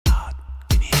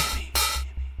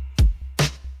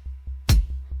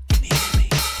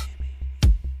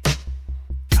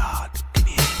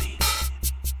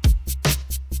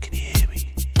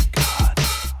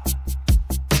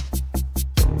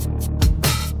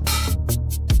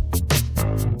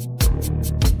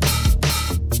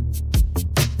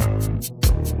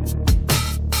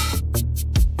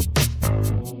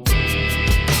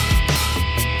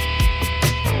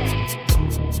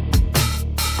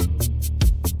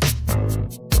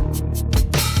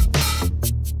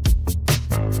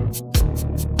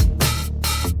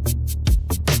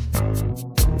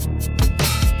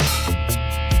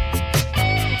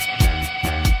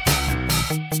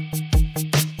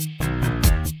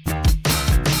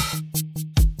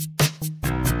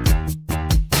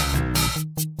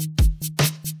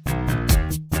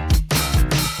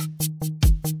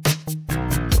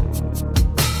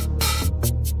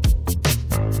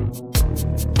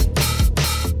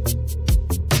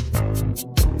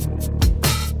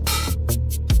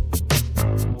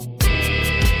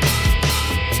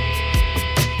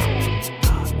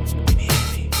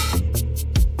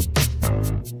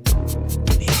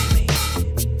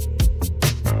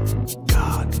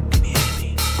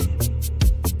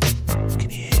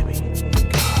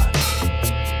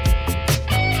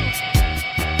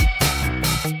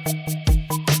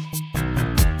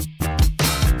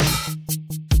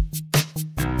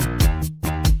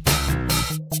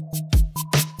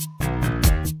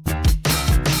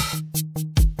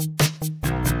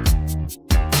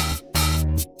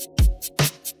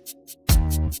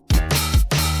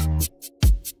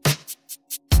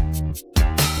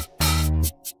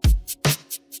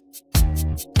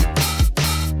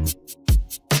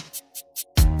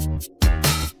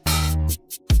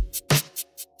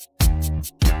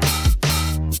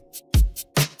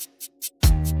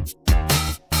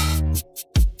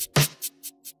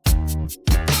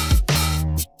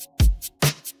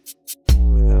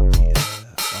Without the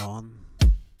air on,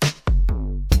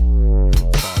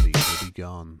 your body will be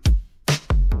gone.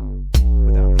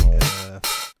 Without the air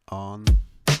on,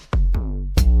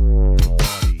 your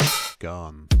body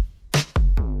gone.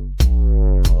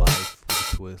 Life with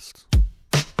a twist,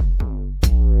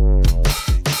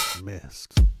 nothing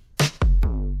missed.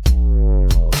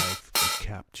 Life with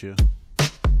capture,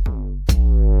 avoid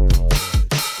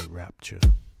the rapture.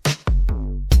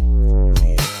 The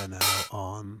air now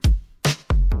on,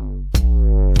 coming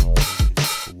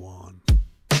for one.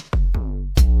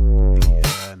 The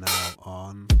air now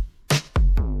on,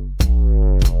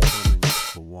 coming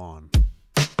for one.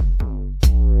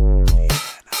 The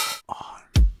air now on,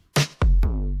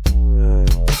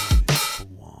 coming for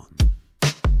one.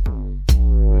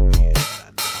 The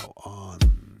air now on,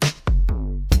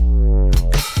 coming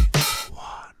for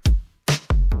one.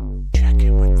 Check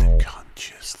in with the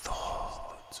conscious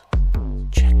thought.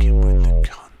 Check in with the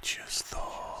conscious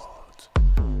thought.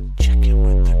 Check in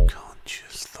with the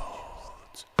conscious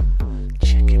thought.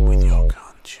 Check in with your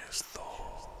conscious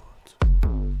thought.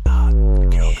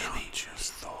 Your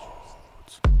conscious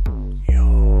thought.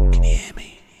 Yo, can you hear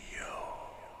me? Yo,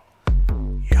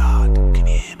 God, can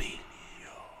you hear me?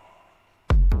 Yo,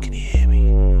 can you hear me?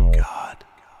 God.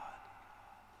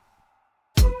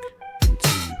 Look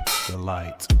into the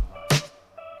light.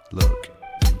 Look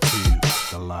into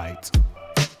the light.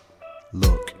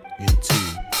 Look into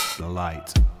the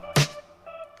light.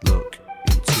 Look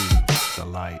into the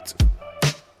light.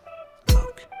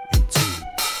 Look into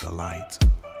the light.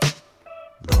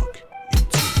 Look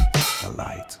into the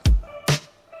light.